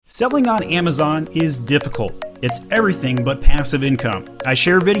Selling on Amazon is difficult. It's everything but passive income. I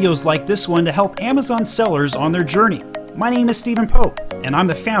share videos like this one to help Amazon sellers on their journey. My name is Stephen Pope, and I'm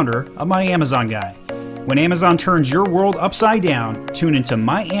the founder of My Amazon Guy. When Amazon turns your world upside down, tune into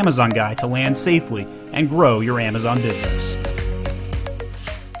My Amazon Guy to land safely and grow your Amazon business.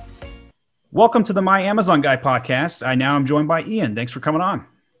 Welcome to the My Amazon Guy podcast. I now am joined by Ian. Thanks for coming on.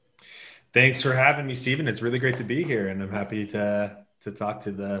 Thanks for having me, Stephen. It's really great to be here, and I'm happy to talk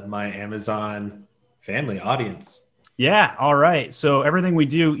to the My Amazon family audience. Yeah. All right. So everything we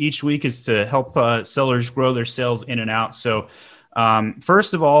do each week is to help sellers grow their sales in and out. So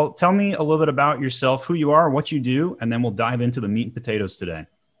first of all, tell me a little bit about yourself, who you are, what you do, and then we'll dive into the meat and potatoes today.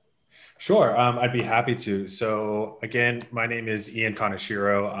 Sure. I'd be happy to. So again, my name is Ian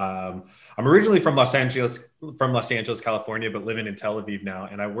Kaneshiro. I'm originally from Los Angeles, California, but living in Tel Aviv now.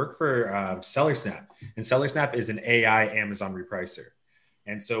 And I work for SellerSnap. And SellerSnap is an AI Amazon repricer.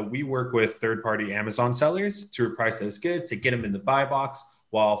 And so we work with third-party Amazon sellers to reprice those goods, to get them in the buy box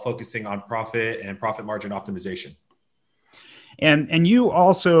while focusing on profit and profit margin optimization. And you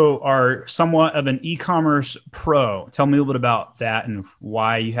also are somewhat of an e-commerce pro. Tell me a little bit about that and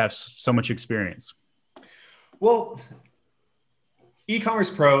why you have so much experience. Well, e-commerce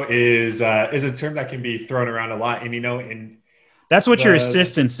pro is a term that can be thrown around a lot, and that's what your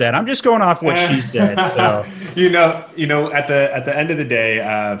assistant said. I'm just going off what she said. So at the end of the day,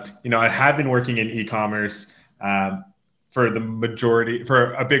 I have been working in e-commerce for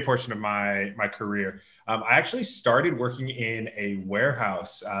a big portion of my career. I actually started working in a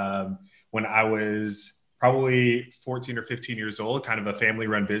warehouse when I was probably 14 or 15 years old, kind of a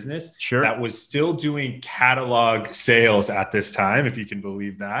family-run business. Sure. That was still doing catalog sales at this time, if you can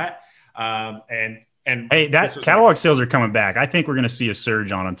believe that. And hey, that catalog sales are coming back. I think we're going to see a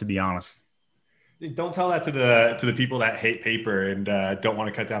surge on them, to be honest. Don't tell that to the people that hate paper and don't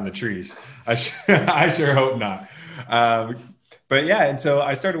want to cut down the trees. I sure hope not. But yeah, and so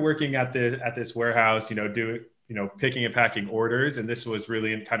I started working at this warehouse, doing, picking and packing orders. And this was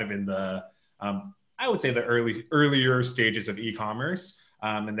really in the, I would say the earlier stages of e-commerce.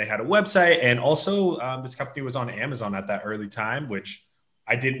 And they had a website, and also this company was on Amazon at that early time, which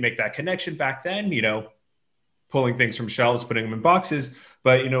I didn't make that connection back then, pulling things from shelves, putting them in boxes.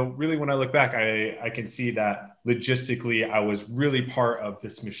 But, really when I look back, I can see that logistically, I was really part of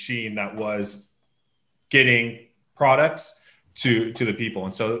this machine that was getting products to the people.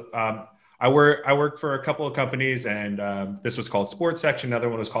 And so I worked for a couple of companies, and this was called Sports Section. Another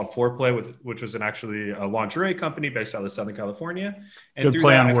one was called Foreplay, which was actually a lingerie company based out of Southern California. And good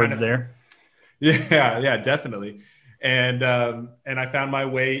play on words there. Yeah, definitely. And I found my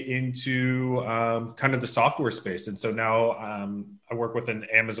way into kind of the software space. And so now I work with an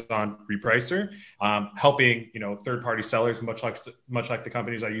Amazon repricer, helping third-party sellers, much like the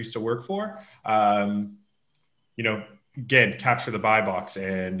companies I used to work for, again, capture the buy box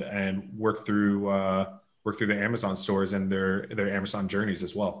and work through the Amazon stores and their Amazon journeys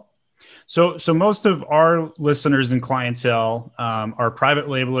as well. So most of our listeners and clientele are private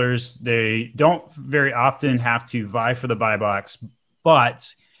labelers. They don't very often have to vie for the buy box,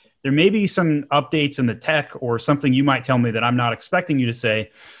 but there may be some updates in the tech or something you might tell me that I'm not expecting you to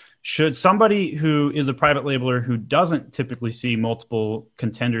say. Should somebody who is a private labeler who doesn't typically see multiple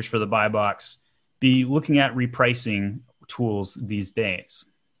contenders for the buy box be looking at repricing tools these days?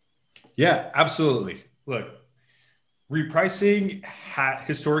 Yeah, absolutely. Look, repricing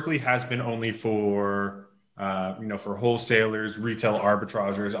historically has been only for for wholesalers, retail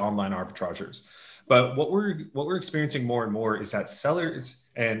arbitrageurs, online arbitrageurs. But what we're experiencing more and more is that sellers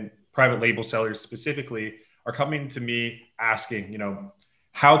and private label sellers specifically are coming to me asking,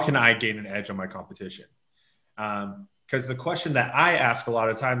 how can I gain an edge on my competition? Because the question that I ask a lot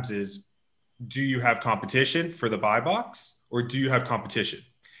of times is, do you have competition for the buy box, or do you have competition?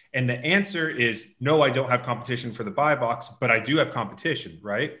 And the answer is no, I don't have competition for the buy box, but I do have competition,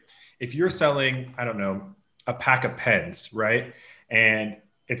 right? If you're selling, I don't know, a pack of pens, right? And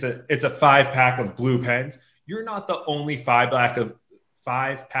it's a 5-pack of blue pens. You're not the only 5-pack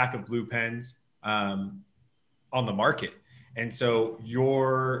of blue pens on the market. And so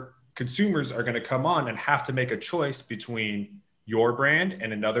your consumers are going to come on and have to make a choice between your brand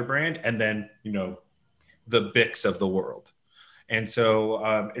and another brand, and then, the Bics of the world. And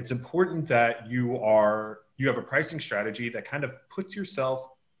so it's important that you have a pricing strategy that kind of puts yourself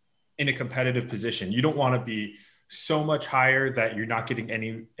in a competitive position. You don't want to be so much higher that you're not getting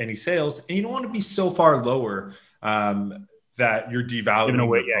any sales, and you don't want to be so far lower that you're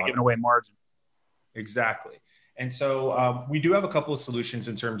devaluing giving away margin. Exactly. And so we do have a couple of solutions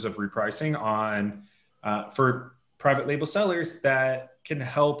in terms of repricing for private label sellers that can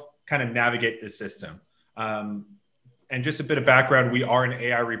help kind of navigate this system. And just a bit of background, we are an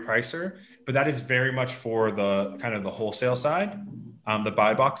AI repricer, but that is very much for the kind of the wholesale side, the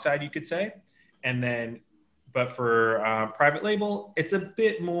buy box side, you could say. And then, but for private label, it's a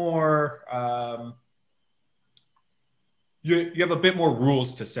bit more, you have a bit more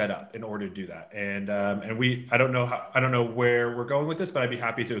rules to set up in order to do that. And I don't know where we're going with this, but I'd be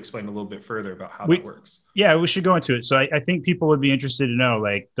happy to explain a little bit further about how that works. Yeah, we should go into it. So I think people would be interested to know,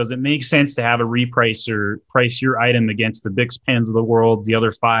 like, does it make sense to have a repricer price your item against the Bix pens of the world, the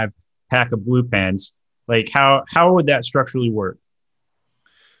other 5 pack of blue pens? Like, how would that structurally work?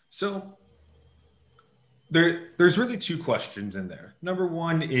 So there's really 2 questions in there. Number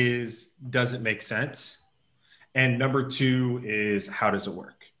 1 is, does it make sense? And number 2 is, how does it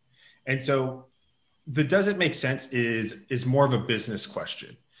work? And so the does it make sense is more of a business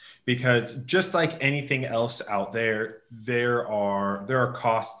question, because just like anything else out there, there are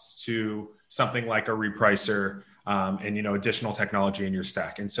costs to something like a repricer, and additional technology in your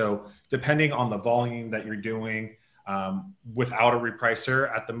stack. And so depending on the volume that you're doing, without a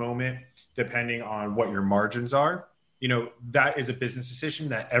repricer at the moment, depending on what your margins are, that is a business decision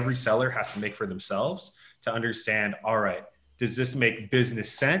that every seller has to make for themselves to understand, all right, does this make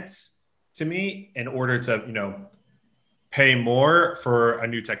business sense to me in order to, pay more for a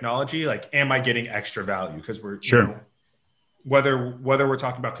new technology? Like, am I getting extra value? Because we're sure. Whether we're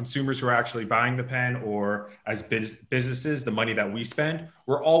talking about consumers who are actually buying the pen, or as businesses, the money that we spend,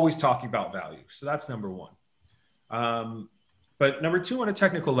 we're always talking about value. So that's number 1. But number 2, on a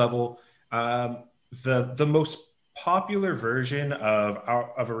technical level, the most popular version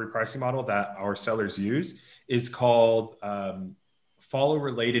of a repricing model that our sellers use is called follow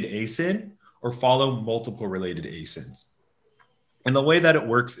related ASIN, or follow multiple related ASINs. And the way that it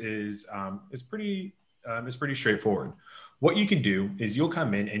works is pretty straightforward. What you can do is you'll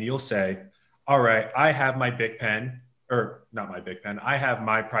come in and you'll say, all right, I have my Bic pen, or not my Bic pen, I have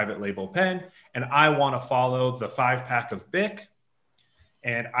my private label pen, and I want to follow the 5 pack of Bic,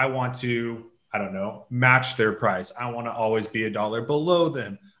 and I want to, I don't know, match their price. I want to always be $1 below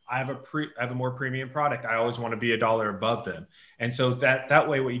them. I have a more premium product. I always want to be $1 above them. And so that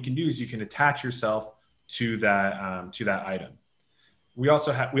way, what you can do is you can attach yourself to that item. We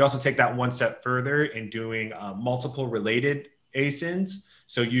also take that one step further in doing multiple related ASINs.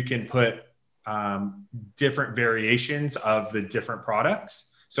 So you can put different variations of the different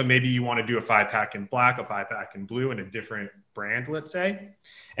products. So maybe you want to do a 5 pack in black, a 5 pack in blue, and a different brand, let's say.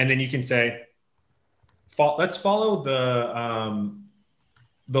 And then you can say, let's follow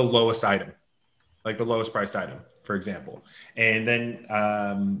the lowest item, like the lowest priced item, for example. And then,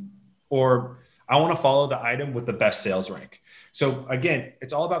 or I want to follow the item with the best sales rank. So again,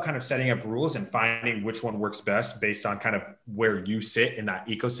 it's all about kind of setting up rules and finding which one works best based on kind of where you sit in that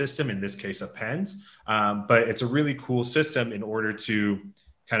ecosystem, in this case of pens. But it's a really cool system in order to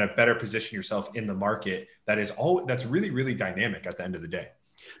kind of better position yourself in the market that's really, really dynamic at the end of the day.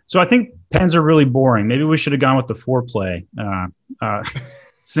 So I think pens are really boring. Maybe we should have gone with the foreplay.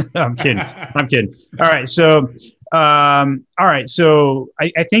 I'm kidding. All right. So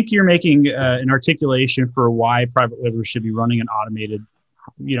I think you're making an articulation for why private labelers should be running an automated,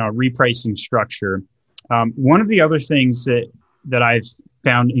 repricing structure. One of the other things that I've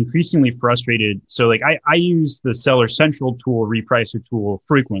found increasingly frustrated. So like I use the Seller Central tool, repricer tool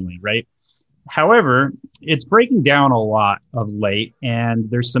frequently, right? However, it's breaking down a lot of late, and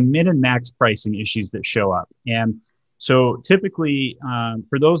there's some min and max pricing issues that show up. And so typically,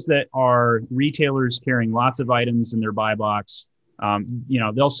 for those that are retailers carrying lots of items in their buy box,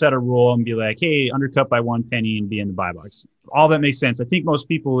 they'll set a rule and be like, hey, undercut by 1 penny and be in the buy box. All that makes sense. I think most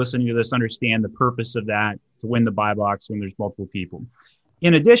people listening to this understand the purpose of that, to win the buy box when there's multiple people.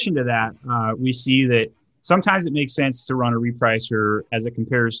 In addition to that, we see that sometimes it makes sense to run a repricer as it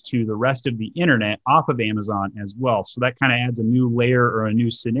compares to the rest of the internet off of Amazon as well. So that kind of adds a new layer or a new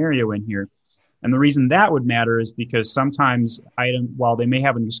scenario in here. And the reason that would matter is because sometimes while they may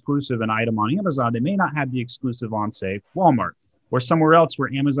have an exclusive item on Amazon, they may not have the exclusive on, say, Walmart or somewhere else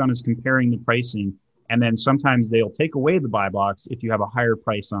where Amazon is comparing the pricing. And then sometimes they'll take away the buy box if you have a higher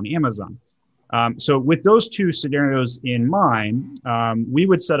price on Amazon. So with those 2 scenarios in mind, we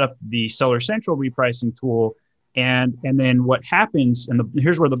would set up the Seller Central repricing tool. And then what happens, and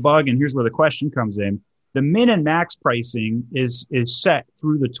here's where the bug and here's where the question comes in. The min and max pricing is set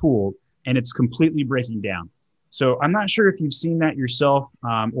through the tool, and it's completely breaking down. So I'm not sure if you've seen that yourself,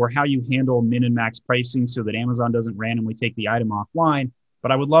 or how you handle min and max pricing so that Amazon doesn't randomly take the item offline,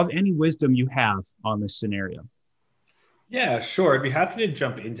 but I would love any wisdom you have on this scenario. Yeah, sure. I'd be happy to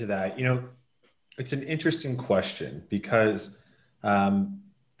jump into that. It's an interesting question because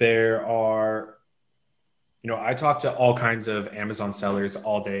there are, I talk to all kinds of Amazon sellers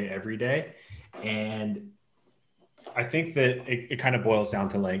all day, every day. And I think that it kind of boils down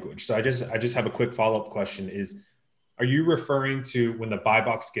to language. So I just have a quick follow-up question is, are you referring to when the buy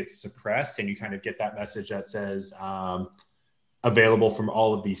box gets suppressed and you kind of get that message that says available from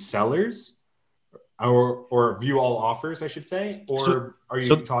all of these sellers? Or view all offers, I should say, or are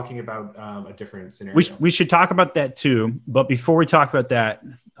you talking about a different scenario? We should talk about that too. But before we talk about that,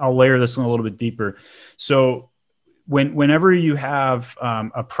 I'll layer this one a little bit deeper. So whenever you have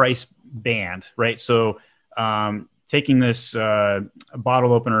a price band, right? So taking this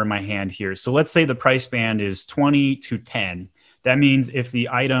bottle opener in my hand here. So let's say the price band is 20 to 10. That means if the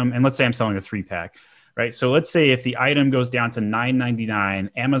item, and let's say I'm selling a 3-pack, right? So let's say if the item goes down to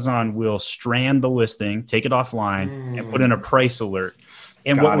 $9.99, Amazon will strand the listing, take it offline, and put in a price alert.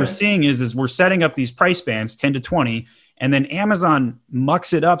 And what we're seeing is we're setting up these price bands, 10 to 20, and then Amazon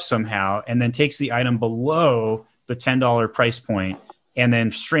mucks it up somehow and then takes the item below the $10 price point and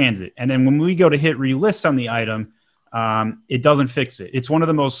then strands it. And then when we go to hit relist on the item, it doesn't fix it. It's one of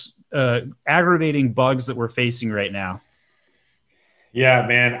the most aggravating bugs that we're facing right now. Yeah,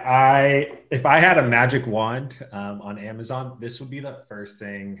 man. If I had a magic wand on Amazon, this would be the first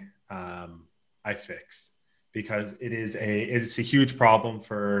thing I fix because it's a huge problem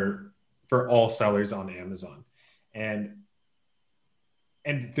for all sellers on Amazon, and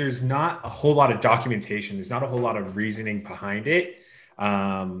there's not a whole lot of documentation. There's not a whole lot of reasoning behind it,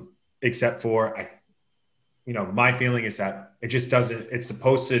 except for my feeling is that it just doesn't. It's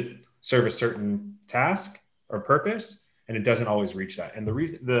supposed to serve a certain task or purpose. And it doesn't always reach that. And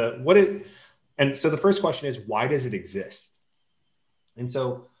so the first question is, why does it exist? And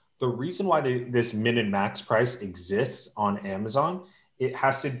so the reason why this min and max price exists on Amazon,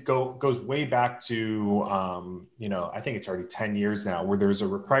 it goes way back to, I think it's already 10 years now, where there's a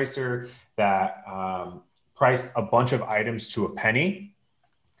repricer that priced a bunch of items to a penny.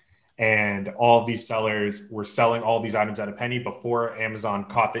 And all of these sellers were selling all these items at a penny before Amazon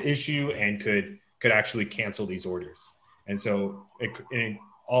caught the issue and could actually cancel these orders. And so a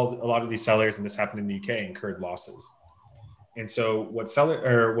lot of these sellers, and this happened in the UK, incurred losses. And so what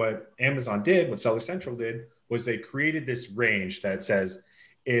Amazon did, what Seller Central did, was they created this range that says,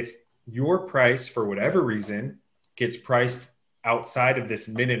 if your price, for whatever reason, gets priced outside of this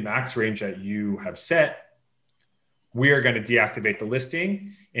min and max range that you have set, we are going to deactivate the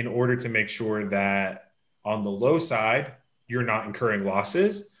listing in order to make sure that on the low side, you're not incurring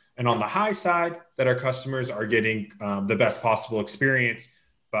losses. And on the high side, that our customers are getting the best possible experience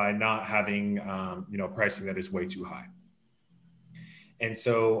by not having, pricing that is way too high. And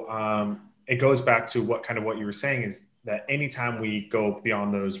so it goes back to what you were saying is that anytime we go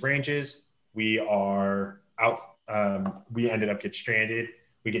beyond those ranges, we are out. We ended up get stranded,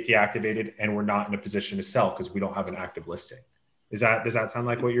 we get deactivated, and we're not in a position to sell because we don't have an active listing. Does that sound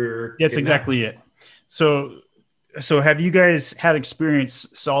like what you're? That's exactly it. So have you guys had experience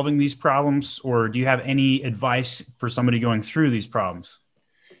solving these problems, or do you have any advice for somebody going through these problems?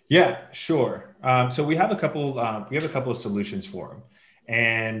 Yeah, sure. So we have a couple of solutions for them.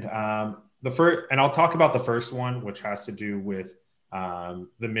 And I'll talk about the first one, which has to do with the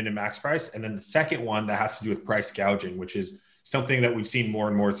min and max price. And then the second one that has to do with price gouging, which is something that we've seen more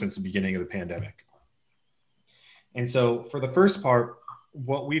and more since the beginning of the pandemic. And so for the first part,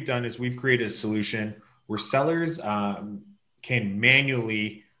 what we've done is we've created a solution where sellers can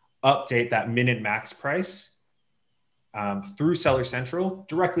manually update that min and max price through Seller Central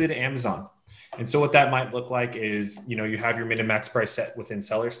directly to Amazon. And so what that might look like is, you have your min and max price set within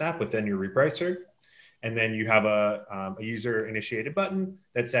Seller Snap, within your repricer. And then you have a user initiated button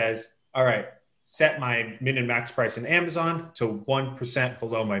that says, all right, set my min and max price in Amazon to 1%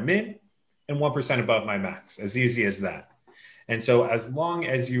 below my min and 1% above my max. As easy as that. And so as long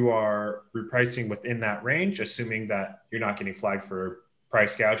as you are repricing within that range, assuming that you're not getting flagged for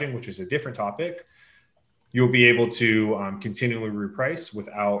price gouging, which is a different topic, you'll be able to continually reprice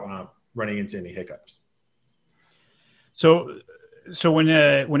without running into any hiccups. So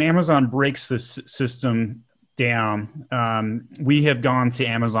when Amazon breaks this system down, we have gone to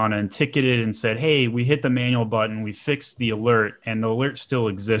Amazon and ticketed and said, hey, we hit the manual button, we fixed the alert, and the alert still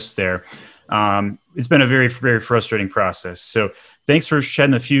exists there. It's been a very, very frustrating process. So thanks for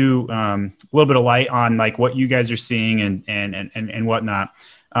shedding a little bit of light on like what you guys are seeing and whatnot.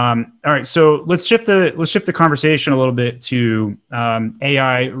 All right. So let's shift the conversation a little bit to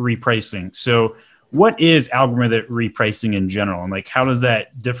AI repricing. So what is algorithmic repricing in general? And like, how does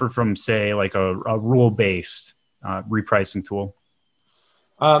that differ from, say, like a rule-based repricing tool?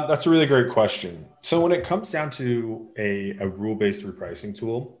 That's a really great question. So when it comes down to a rule-based repricing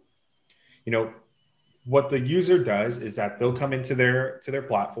tool, you know, what the user does is that they'll come into their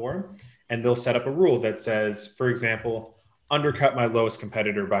platform and they'll set up a rule that says, for example, undercut my lowest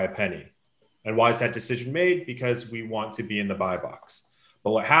competitor by a penny. And why is that decision made? Because we want to be in the buy box.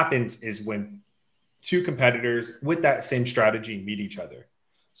 But what happens is when two competitors with that same strategy meet each other.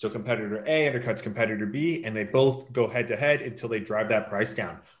 So competitor A undercuts competitor B, and they both go head to head until they drive that price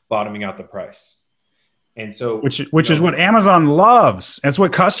down, bottoming out the price. And so, which is what Amazon loves. That's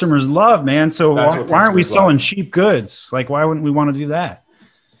what customers love, man. So why aren't we selling cheap goods? Like, why wouldn't we want to do that?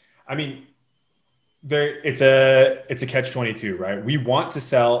 I mean, it's a catch-22, right? We want to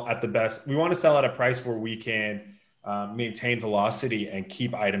sell at the best. We want to sell at a price where we can maintain velocity and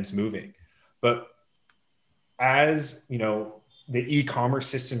keep items moving. But as you know, the e-commerce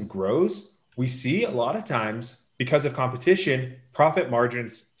system grows, we see a lot of times because of competition, profit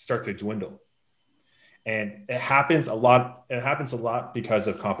margins start to dwindle. And it happens a lot. It happens a lot because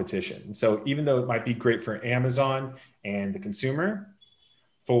of competition. And so even though it might be great for Amazon and the consumer,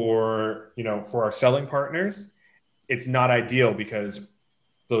 for our selling partners, it's not ideal because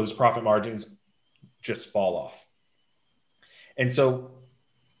those profit margins just fall off. And so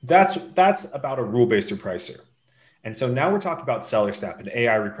that's about a rule-based repricer. And so now we're talking about SellerSnap, an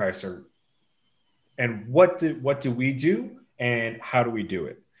AI repricer. And what do we do and how do we do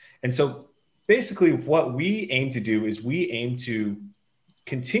it? And so basically what we aim to do is we aim to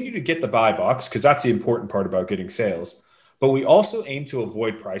continue to get the buy box, because that's the important part about getting sales, but we also aim to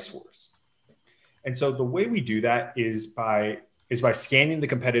avoid price wars. And so the way we do that is by scanning the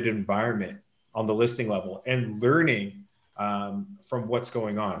competitive environment on the listing level and learning from what's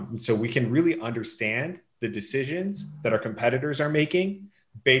going on. And so we can really understand the decisions that our competitors are making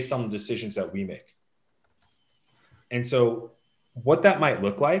based on the decisions that we make. And so what that might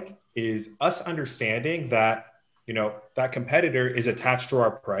look like is us understanding that, that competitor is attached to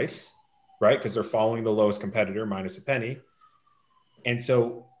our price, right? Because they're following the lowest competitor minus a penny. And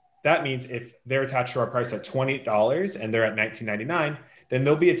so that means if they're attached to our price at $20 and they're at $19.99, then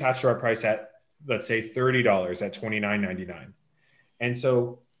they'll be attached to our price at, let's say, $30 at $29.99. And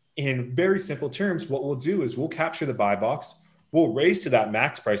so in very simple terms, what we'll do is we'll capture the buy box, we'll raise to that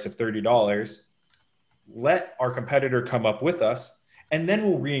max price of $30, let our competitor come up with us, and then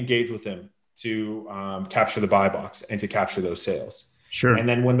we'll re-engage with them to capture the buy box and to capture those sales. Sure. And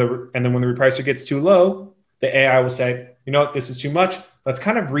then when the repricer gets too low, the AI will say, you know what, this is too much. Let's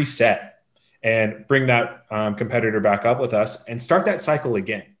kind of reset and bring that competitor back up with us and start that cycle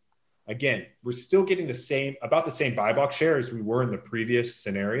again. Again, we're still getting about the same buy box share as we were in the previous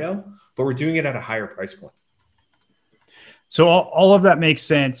scenario, but we're doing it at a higher price point. So all of that makes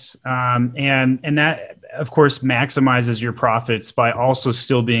sense. And that, of course, maximizes your profits by also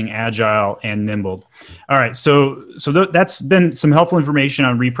still being agile and nimble. All right. So that's been some helpful information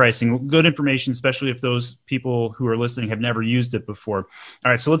on repricing. Good information, especially if those people who are listening have never used it before.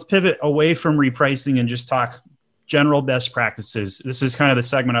 All right. So let's pivot away from repricing and just talk general best practices. This is kind of the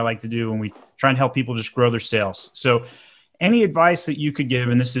segment I like to do when we try and help people just grow their sales. So any advice that you could give,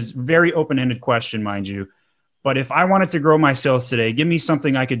 and this is a very open-ended question, mind you, but if I wanted to grow my sales today, give me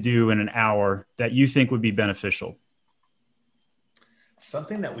something I could do in an hour that you think would be beneficial.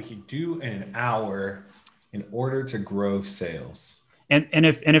 Something that we could do in an hour in order to grow sales. And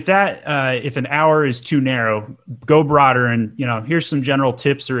if an hour is too narrow, go broader. And here's some general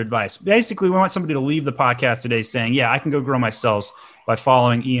tips or advice. Basically, we want somebody to leave the podcast today saying, "Yeah, I can go grow my sales by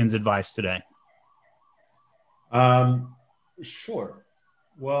following Ian's advice today." Sure.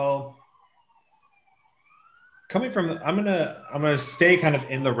 Well, I'm gonna stay kind of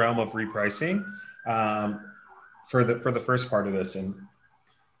in the realm of repricing for the first part of this, and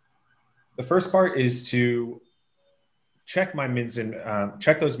the first part is to check my mins and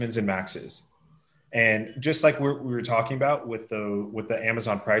check those mins and maxes, and just like we were talking about with the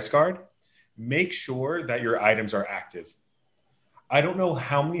Amazon price guard, make sure that your items are active. I don't know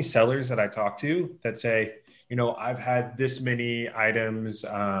how many sellers that I talk to that say, I've had this many items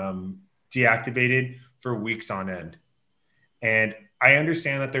deactivated for weeks on end. And I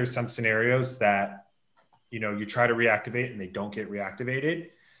understand that there's some scenarios that, you try to reactivate and they don't get reactivated.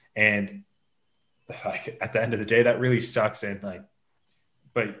 And like at the end of the day, that really sucks. And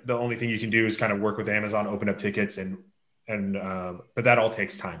but the only thing you can do is kind of work with Amazon, open up tickets but that all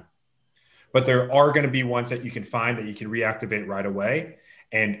takes time. But there are going to be ones that you can find that you can reactivate right away.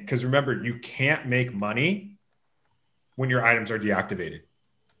 And because remember, you can't make money when your items are deactivated.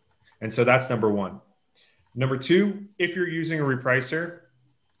 And so that's number one. Number two, if you're using a repricer,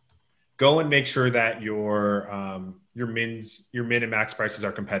 go and make sure that your min and max prices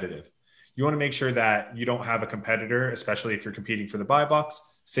are competitive. You want to make sure that you don't have a competitor, especially if you're competing for the buy box,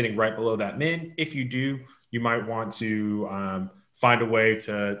 sitting right below that min. If you do, you might want to find a way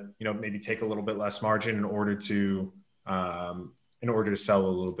to, maybe take a little bit less margin in order to sell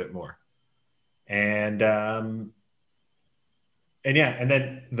a little bit more. And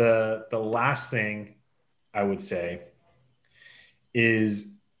then the last thing I would say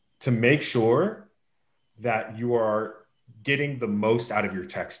is to make sure that you are getting the most out of your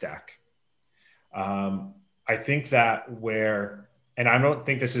tech stack. I think that and I don't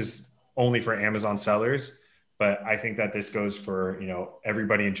think this is only for Amazon sellers, but I think that this goes for,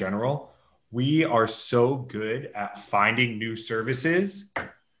 everybody in general. We are so good at finding new services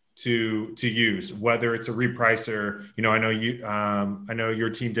to use, whether it's a repricer. I know your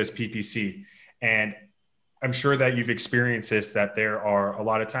team does PPC, and I'm sure that you've experienced this, that there are a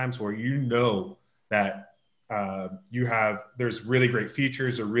lot of times where that there's really great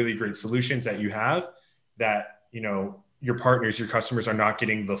features or really great solutions that you have that, your partners, your customers are not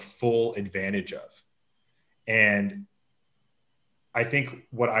getting the full advantage of. And I think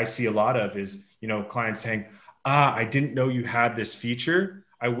what I see a lot of is, clients saying, I didn't know you had this feature.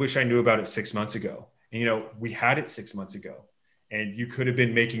 I wish I knew about it 6 months ago. And, we had it 6 months ago, and you could have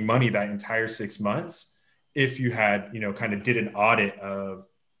been making money that entire 6 months if you had, kind of did an audit of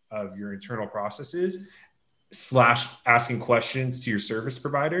your internal processes / asking questions to your service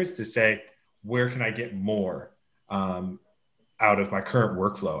providers to say, where can I get more out of my current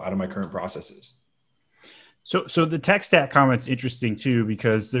workflow, out of my current processes? So the tech stack comment's interesting too,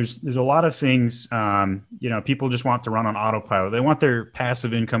 because there's a lot of things, people just want to run on autopilot. They want their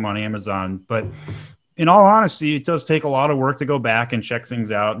passive income on Amazon, but in all honesty, it does take a lot of work to go back and check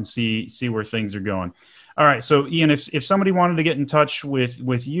things out and see where things are going. All right. So Ian, if somebody wanted to get in touch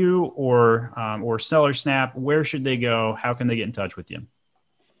with you or SellerSnap, where should they go? How can they get in touch with you?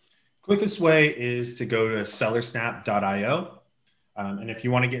 Quickest way is to go to sellersnap.io. And if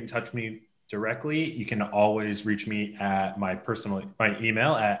you want to get in touch with me directly, you can always reach me at my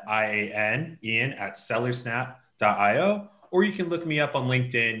email at ian@sellersnap.io, or you can look me up on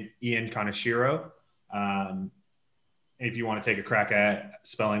LinkedIn, Ian Kaneshiro. If you want to take a crack at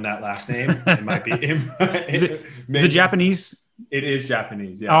spelling that last name, it might be. Is it Japanese? It is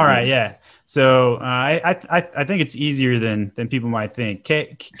Japanese. Yeah. All right. Yeah. So I think it's easier than people might think.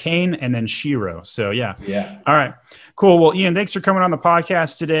 Kane and then Shiro. So yeah. Yeah. All right. Cool. Well, Ian, thanks for coming on the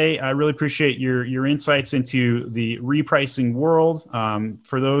podcast today. I really appreciate your insights into the repricing world.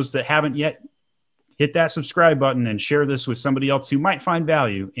 For those that haven't yet, hit that subscribe button and share this with somebody else who might find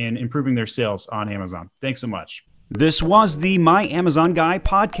value in improving their sales on Amazon. Thanks so much. This was the My Amazon Guy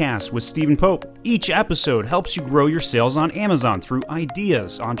podcast with Stephen Pope. Each episode helps you grow your sales on Amazon through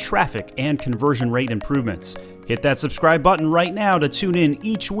ideas on traffic and conversion rate improvements. Hit that subscribe button right now to tune in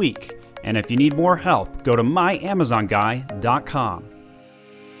each week. And if you need more help, go to myamazonguy.com.